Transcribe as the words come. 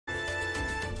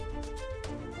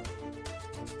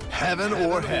Heaven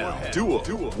or Hell.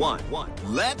 Duel 1.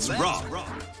 Let's rock.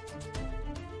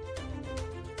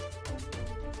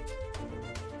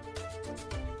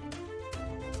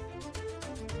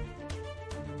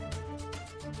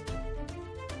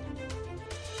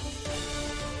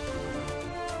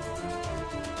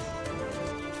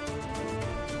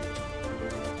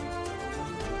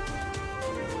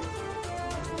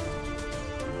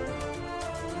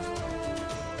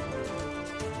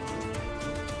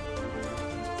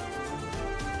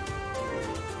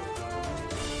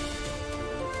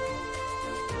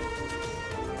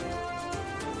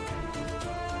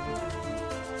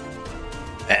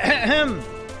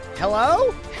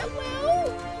 Hello?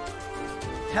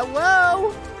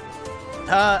 Hello?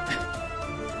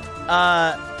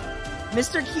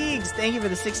 Mr. Keegs, thank you for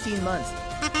the 16 months.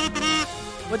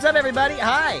 What's up, everybody?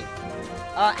 Hi.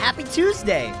 Happy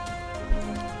Tuesday.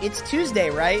 It's Tuesday,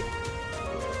 right?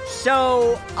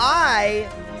 So, I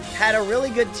had a really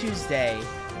good Tuesday,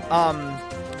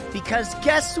 because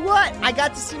guess what? I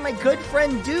got to see my good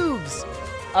friend Doogs.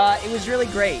 It was really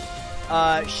great.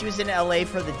 She was in LA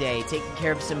for the day, taking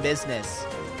care of some business.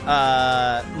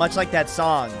 Much like that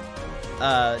song,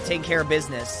 taking care of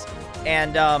business.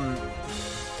 And,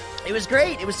 it was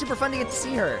great. It was super fun to get to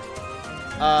see her.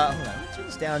 Hold on, let's turn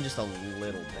this down just a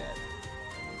little bit.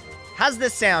 How's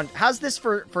this sound? How's this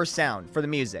for sound, for the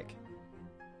music?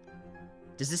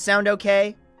 Does this sound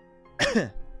okay?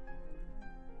 God,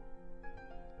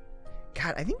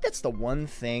 I think that's the one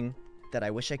thing that I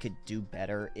wish I could do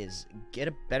better is get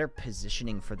a better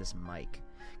positioning for this mic.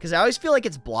 Because I always feel like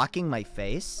it's blocking my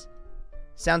face.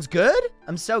 Sounds good?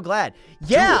 I'm so glad.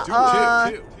 Yeah,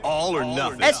 Two. All or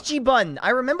nothing. SG Bun,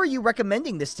 I remember you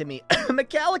recommending this to me.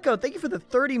 Metallico, thank you for the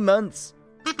 30 months.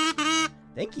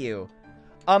 Thank you.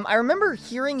 I remember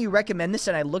hearing you recommend this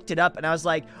and I looked it up and I was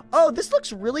like, oh, this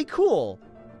looks really cool.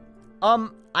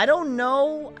 I don't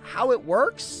know how it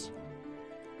works.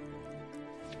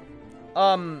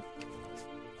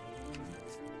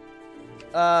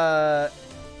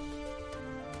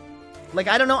 Like,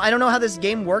 I don't know how this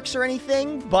game works or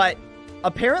anything, but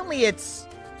apparently it's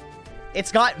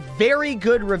got very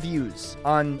good reviews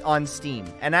on Steam.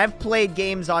 And I've played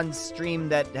games on stream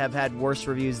that have had worse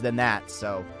reviews than that,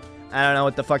 so I don't know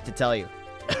what the fuck to tell you.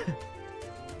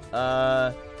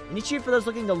 Initiate for those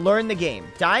looking to learn the game.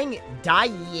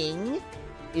 Dying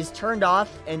is turned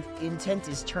off and intent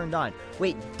is turned on.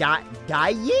 Wait, dying?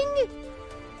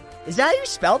 Is that how you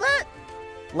spell that?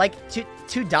 Like,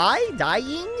 to die?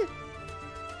 Dying?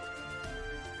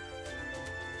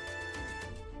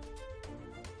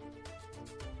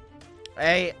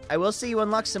 I will say you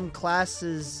unlock some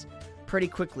classes pretty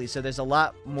quickly, so there's a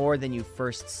lot more than you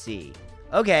first see.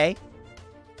 Okay.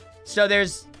 So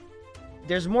there's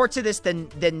more to this than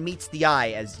meets the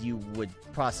eye, as you would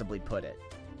possibly put it.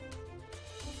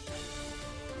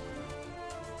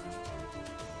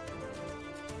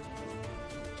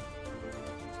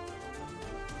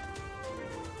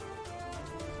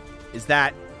 Is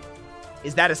that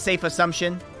a safe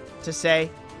assumption to say?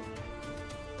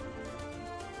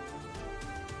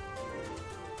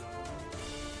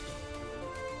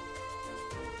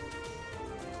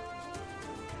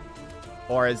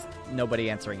 Or is nobody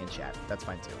answering in chat? That's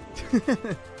fine too.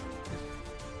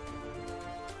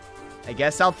 I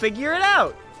guess I'll figure it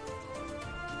out.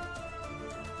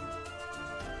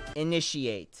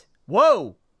 Initiate.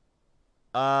 Whoa!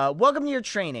 Welcome to your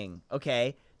training.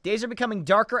 Okay. Days are becoming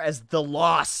darker as the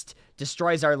Lost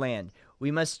destroys our land. We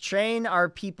must train our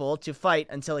people to fight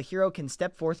until a hero can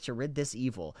step forth to rid this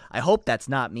evil. I hope that's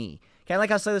not me. Kind of like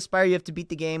how Slay the Spire, you have to beat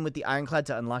the game with the Ironclad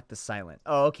to unlock the Silent.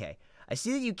 Oh, okay. I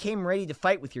see that you came ready to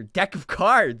fight with your deck of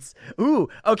cards. Ooh,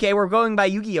 okay, we're going by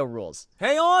Yu-Gi-Oh rules.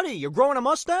 Hey, Artie, you're growing a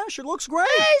mustache? It looks great.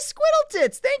 Hey, Squiddle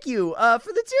Tits, thank you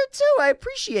for the tier 2. I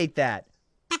appreciate that.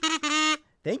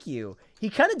 Thank you.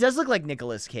 He kind of does look like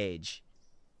Nicolas Cage.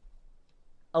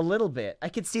 A little bit. I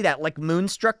could see that, like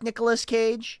Moonstruck Nicolas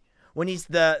Cage, when he's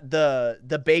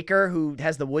the baker who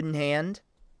has the wooden hand.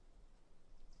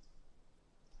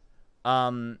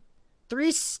 3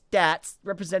 stats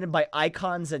represented by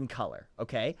icons and color,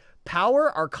 okay?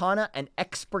 Power, Arcana, and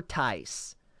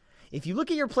Expertise. If you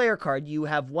look at your player card, you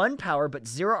have 1 power but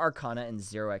 0 Arcana and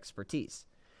 0 Expertise.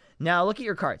 Now, look at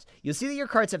your cards. You'll see that your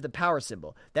cards have the power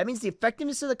symbol. That means the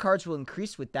effectiveness of the cards will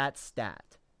increase with that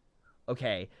stat.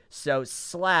 Okay, so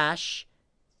slash...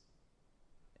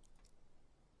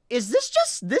 This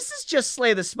is just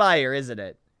Slay the Spire, isn't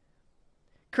it?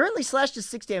 Currently, slash does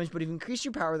 6 damage, but if you increase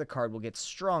your power, the card will get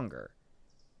stronger.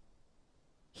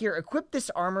 Here, equip this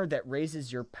armor that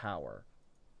raises your power.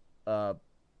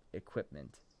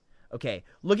 Equipment. Okay,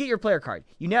 look at your player card.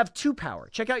 You now have 2 power.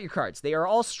 Check out your cards. They are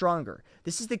all stronger.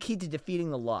 This is the key to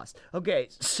defeating the lost. Okay,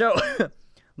 so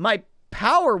my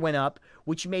power went up,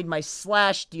 which made my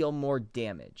slash deal more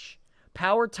damage.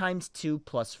 Power times 2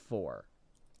 plus 4.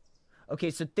 Okay,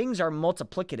 so things are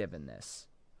multiplicative in this.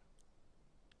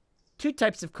 2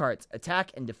 types of cards,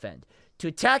 attack and defend. To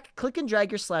attack, click and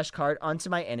drag your slash card onto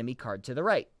my enemy card to the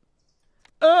right.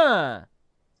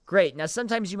 Great. Now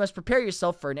sometimes you must prepare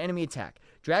yourself for an enemy attack.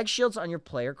 Drag shields on your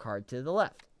player card to the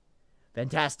left.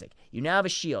 Fantastic. You now have a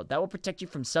shield. That will protect you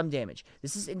from some damage.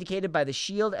 This is indicated by the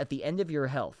shield at the end of your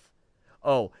health.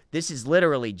 Oh, this is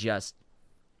literally just...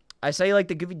 I saw you like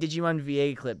the Goofy Digimon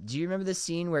VA clip. Do you remember the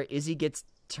scene where Izzy gets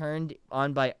turned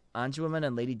on by Anjuman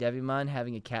and Lady Devimon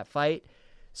having a cat fight?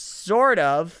 Sort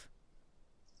of.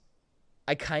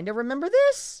 I kind of remember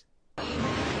this. Look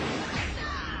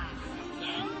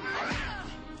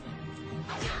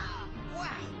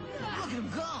at him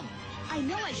go. I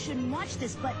know I shouldn't watch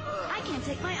this, but I can't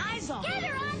take my eyes off. Get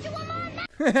her onto him on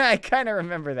that. I kind of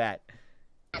remember that.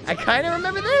 I kind of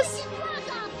remember this.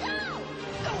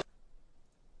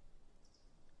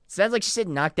 Sounds like she said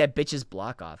knock that bitch's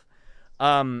block off.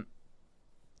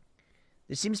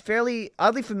 This seems fairly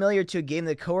oddly familiar to a game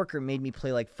that a coworker made me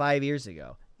play like 5 years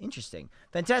ago. Interesting.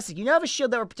 Fantastic. You now have a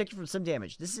shield that will protect you from some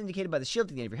damage. This is indicated by the shield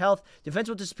at the end of your health. Defense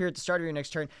will disappear at the start of your next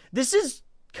turn. This is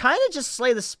kind of just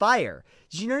Slay the Spire.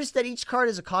 Did you notice that each card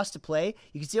has a cost to play?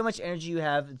 You can see how much energy you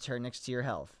have in turn next to your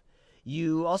health.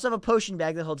 You also have a potion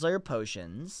bag that holds all your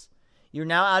potions. You're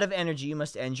now out of energy. You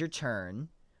must end your turn.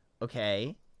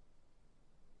 Okay.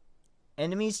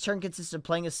 Enemy's turn consists of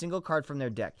playing a single card from their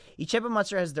deck. Each type of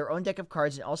monster has their own deck of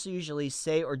cards and also usually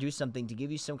say or do something to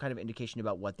give you some kind of indication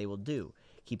about what they will do.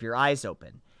 Keep your eyes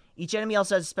open. Each enemy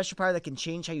also has a special power that can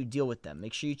change how you deal with them.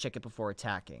 Make sure you check it before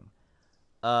attacking.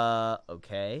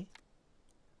 Okay.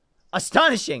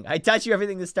 Astonishing! I taught you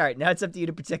everything to start. Now it's up to you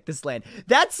to protect this land.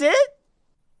 That's it?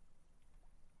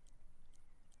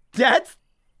 That's...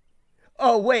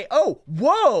 Oh, wait. Oh,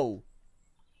 whoa!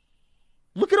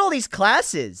 Look at all these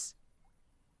classes.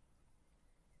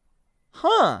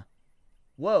 Huh.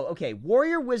 Whoa, okay.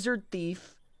 Warrior, Wizard,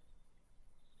 Thief.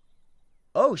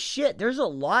 Oh, shit. There's a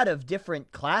lot of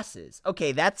different classes.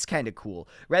 Okay, that's kind of cool.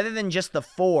 Rather than just the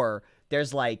 4,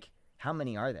 there's like... How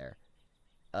many are there?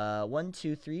 1,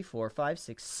 2, 3, 4, 5,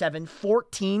 6, 7,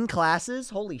 14 classes?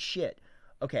 Holy shit.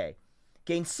 Okay.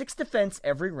 Gain 6 defense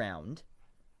every round.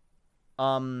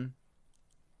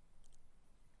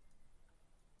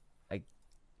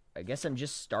 I guess I'm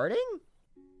just starting?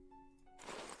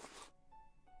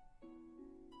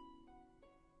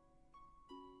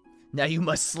 Now you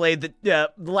must slay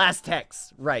the Last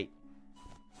Hex. Right.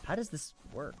 How does this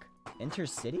work? Enter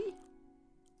city?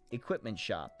 Equipment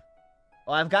shop.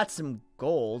 Well, I've got some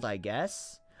gold, I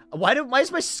guess. Why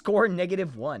is my score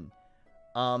 -1?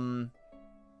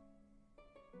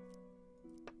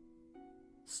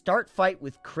 Start fight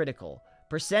with critical.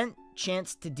 Percent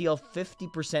chance to deal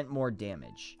 50% more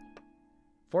damage.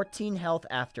 14 health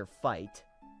after fight.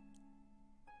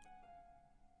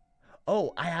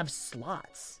 Oh, I have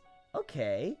slots.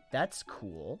 Okay, that's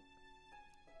cool.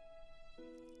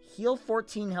 Heal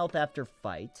 14 health after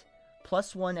fight.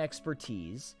 +1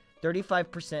 expertise.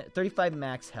 35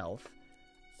 max health.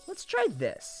 Let's try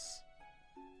this.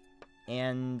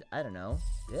 And, I don't know,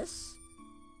 this?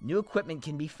 New equipment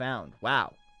can be found.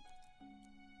 Wow.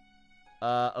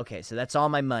 Okay, so that's all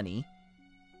my money.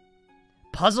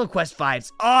 Puzzle Quest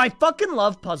 5s. Oh, I fucking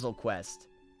love Puzzle Quest.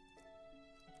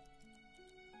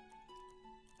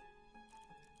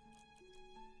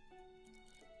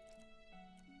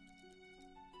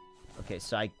 Okay,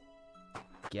 so I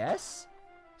guess?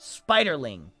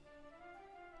 Spiderling.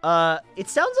 It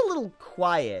sounds a little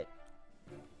quiet.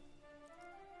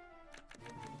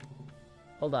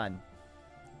 Hold on.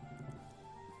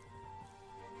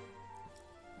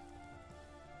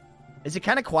 Is it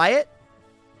kind of quiet?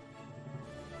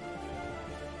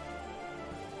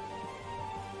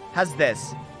 How's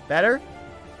this? Better?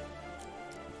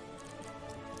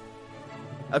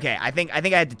 Okay, I think I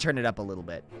had to turn it up a little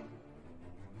bit.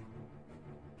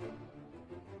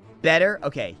 Better?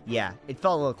 Okay, yeah. It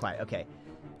felt a little quiet. Okay.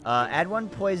 Add 1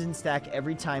 poison stack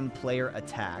every time player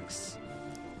attacks.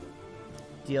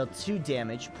 Deal 2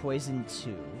 damage. Poison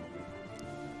 2.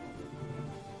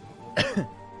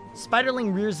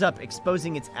 Spiderling rears up,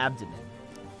 exposing its abdomen.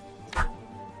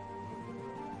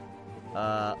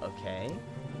 Okay.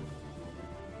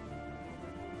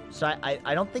 So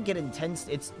I don't think it intends...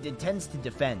 It tends to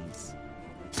defend.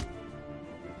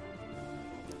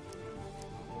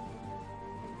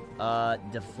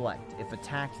 Deflect. If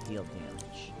attacked, deal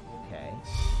damage. Okay.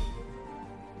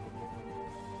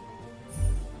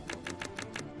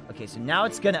 Okay, so now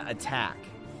it's gonna attack.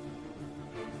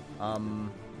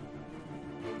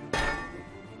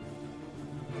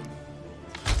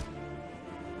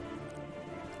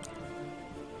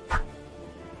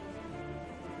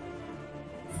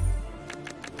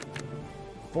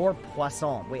 For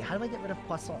Poisson. Wait, how do I get rid of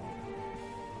Poisson?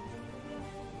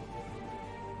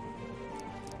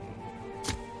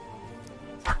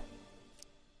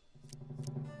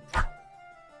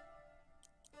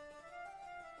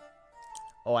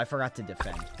 Oh, I forgot to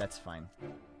defend. That's fine.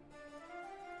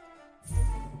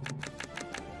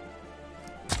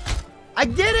 I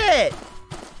did it!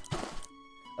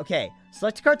 Okay,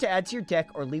 select a card to add to your deck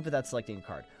or leave without selecting a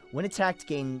card. When attacked,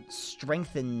 gain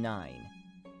Strengthen 9.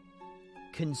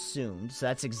 Consumed, so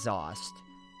that's exhaust.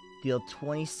 Deal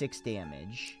 26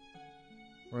 damage.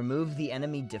 Remove the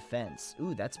enemy defense.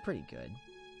 Ooh, that's pretty good.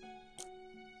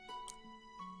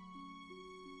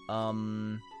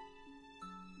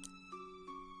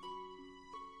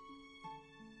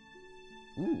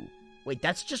 Ooh. Wait,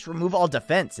 that's just remove all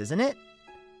defense, isn't it?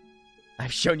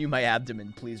 I've shown you my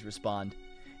abdomen. Please respond.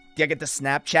 Do I get the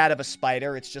Snapchat of a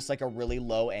spider? It's just like a really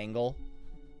low angle.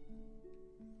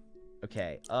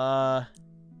 Okay,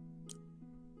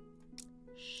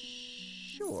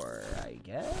 sure, I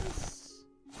guess.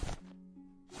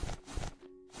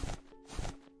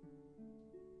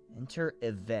 Enter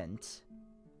event.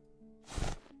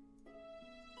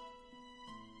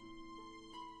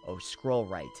 Oh, scroll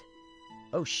right.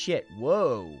 Oh, shit,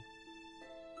 whoa.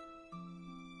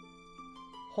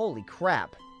 Holy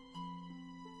crap.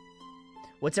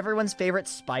 What's everyone's favorite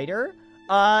spider?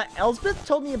 Elsbeth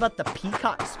told me about the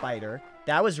peacock spider.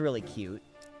 That was really cute.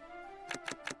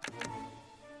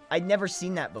 I'd never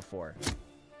seen that before.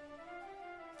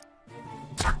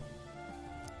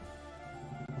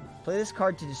 Play this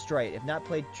card to destroy it. If not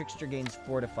played, Trickster gains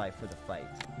Fortify for the fight.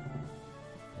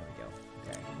 There we go.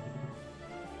 Okay.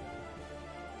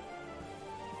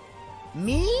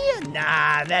 Me?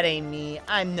 Nah, that ain't me.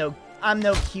 I'm no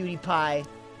cutie pie.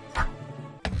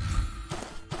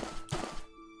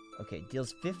 Okay,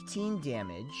 deals 15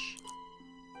 damage.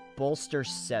 Bolster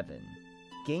 7.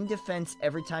 Gain defense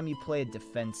every time you play a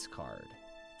defense card.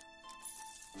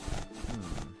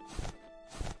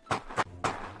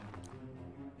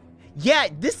 Yeah,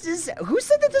 this is... Who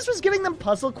said that this was giving them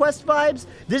Puzzle Quest vibes?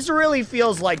 This really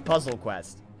feels like Puzzle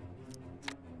Quest.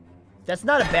 That's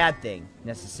not a bad thing,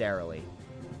 necessarily.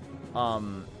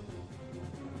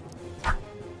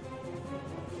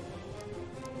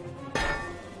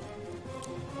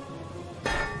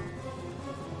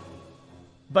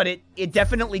 But it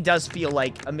definitely does feel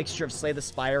like a mixture of Slay the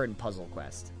Spire and Puzzle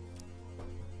Quest.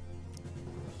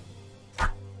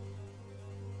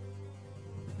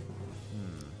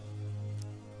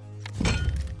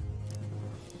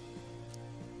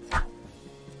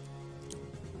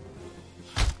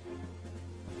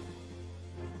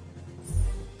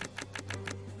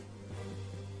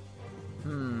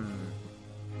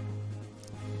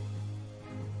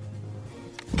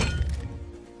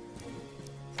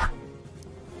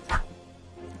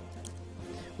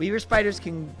 Weaver spiders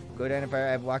can go down if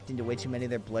I've walked into way too many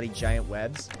of their bloody giant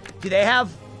webs. Do they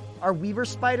have... Are Weaver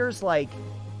spiders, like...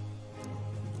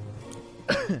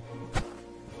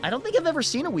 I don't think I've ever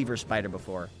seen a Weaver spider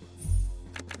before.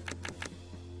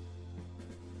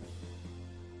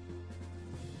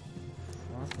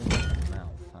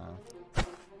 Mouth, huh?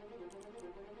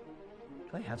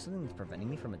 Do I have something that's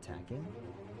preventing me from attacking?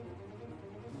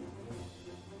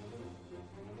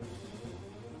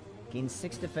 Gain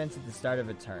 6 defense at the start of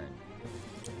a turn.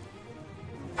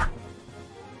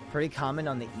 Pretty common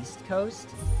on the East Coast.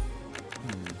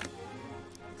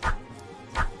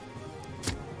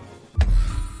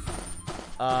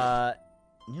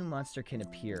 New monster can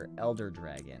appear. Elder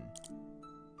Dragon.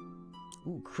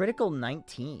 Ooh, critical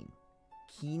 19.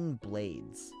 Keen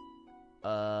Blades.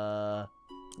 Ooh.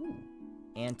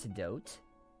 Antidote.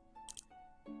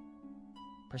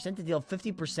 Percent to deal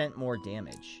 50% more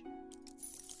damage.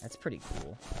 That's pretty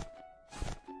cool.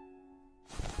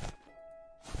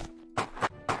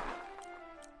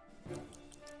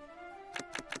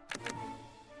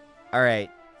 Alright.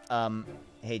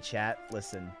 Hey chat,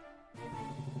 listen.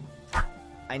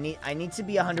 I need to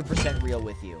be 100% real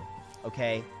with you.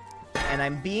 Okay? And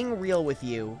I'm being real with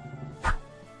you.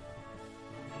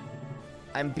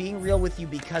 I'm being real with you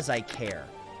because I care.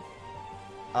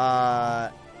 I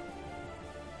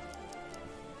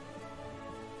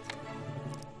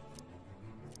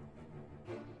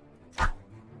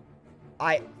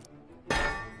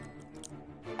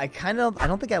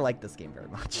don't think I like this game very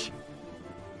much.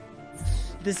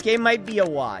 This game might be a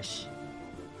wash.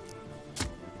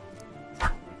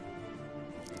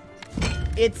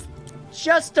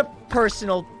 Just a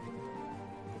personal...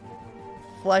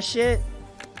 Flush it.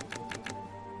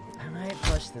 I might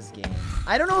flush this game.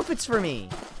 I don't know if it's for me.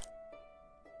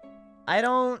 I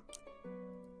don't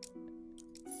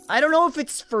know if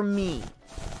it's for me.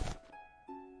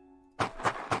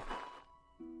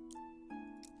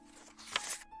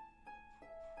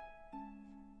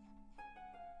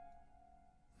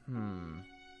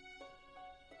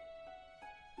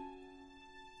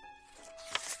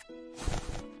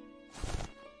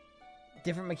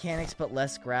 Different mechanics, but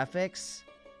less graphics?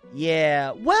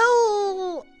 Yeah,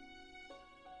 well...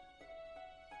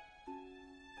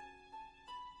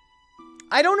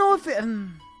 I don't know if it...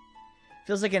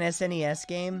 feels like an SNES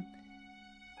game.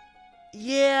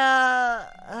 Yeah...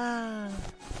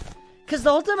 Because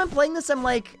the whole time I'm playing this, I'm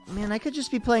like, man, I could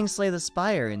just be playing Slay the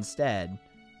Spire instead.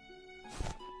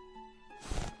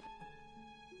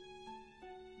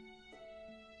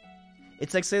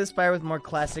 It's like Slay the Spire with more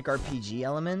classic RPG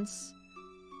elements.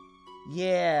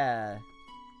 Yeah.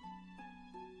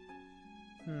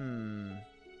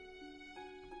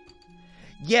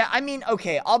 Yeah, I mean,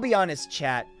 okay, I'll be honest,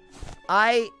 chat.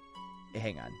 Hang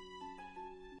on.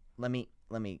 Let me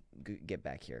get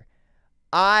back here.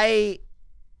 I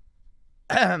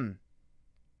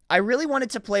really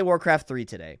wanted to play Warcraft 3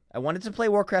 today. I wanted to play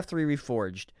Warcraft 3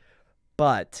 Reforged.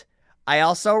 But I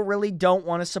also really don't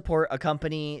want to support a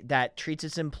company that treats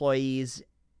its employees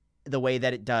the way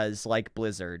that it does, like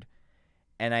Blizzard.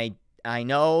 And I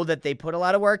know that they put a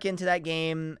lot of work into that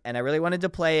game, and I really wanted to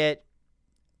play it,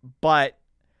 but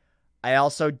I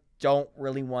also don't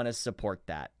really want to support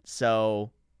that.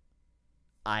 So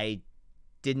I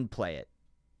didn't play it.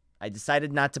 I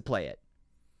decided not to play it.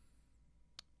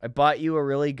 I bought you a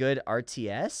really good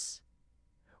RTS?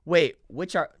 Wait,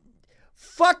 which are...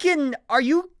 Fucking... Are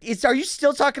you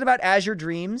still talking about Azure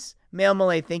Dreams? Mail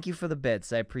Malay, thank you for the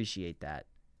bits. I appreciate that.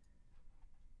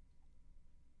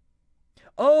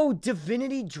 Oh,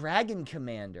 Divinity Dragon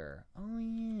Commander. Oh,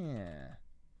 yeah.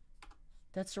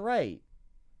 That's right.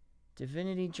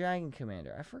 Divinity Dragon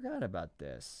Commander. I forgot about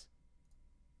this.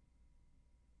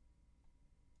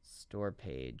 Store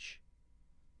page.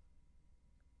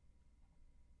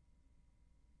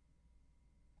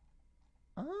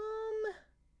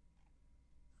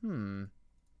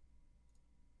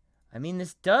 I mean,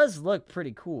 this does look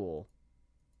pretty cool.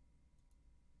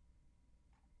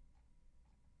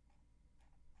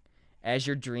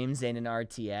 Azure Dreams ain't an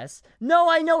RTS. No,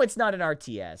 I know it's not an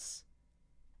RTS.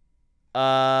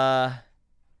 God,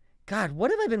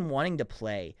 what have I been wanting to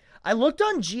play? I looked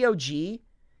on GOG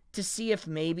to see if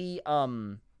maybe,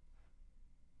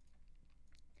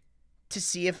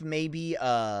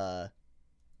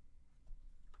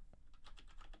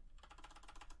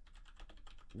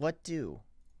 what do?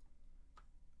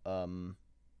 Hang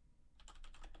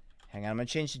on, I'm gonna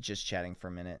change to just chatting for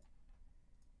a minute.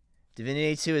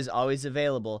 Divinity 2 is always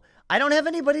available. I don't have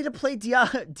anybody to play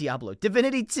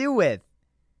Divinity 2 with.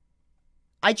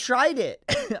 I tried it.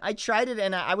 I tried it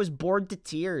and I was bored to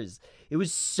tears. It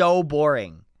was so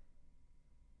boring.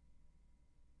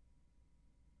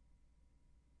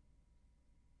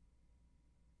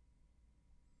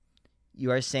 You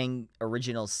are saying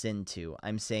Original Sin 2.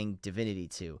 I'm saying Divinity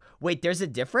 2. Wait, there's a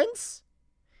difference?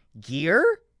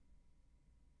 Gear?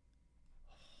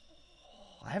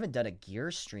 I haven't done a Gear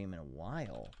stream in a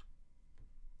while.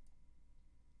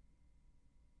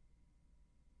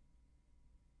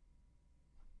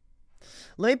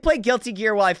 Let me play Guilty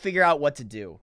Gear while I figure out what to do.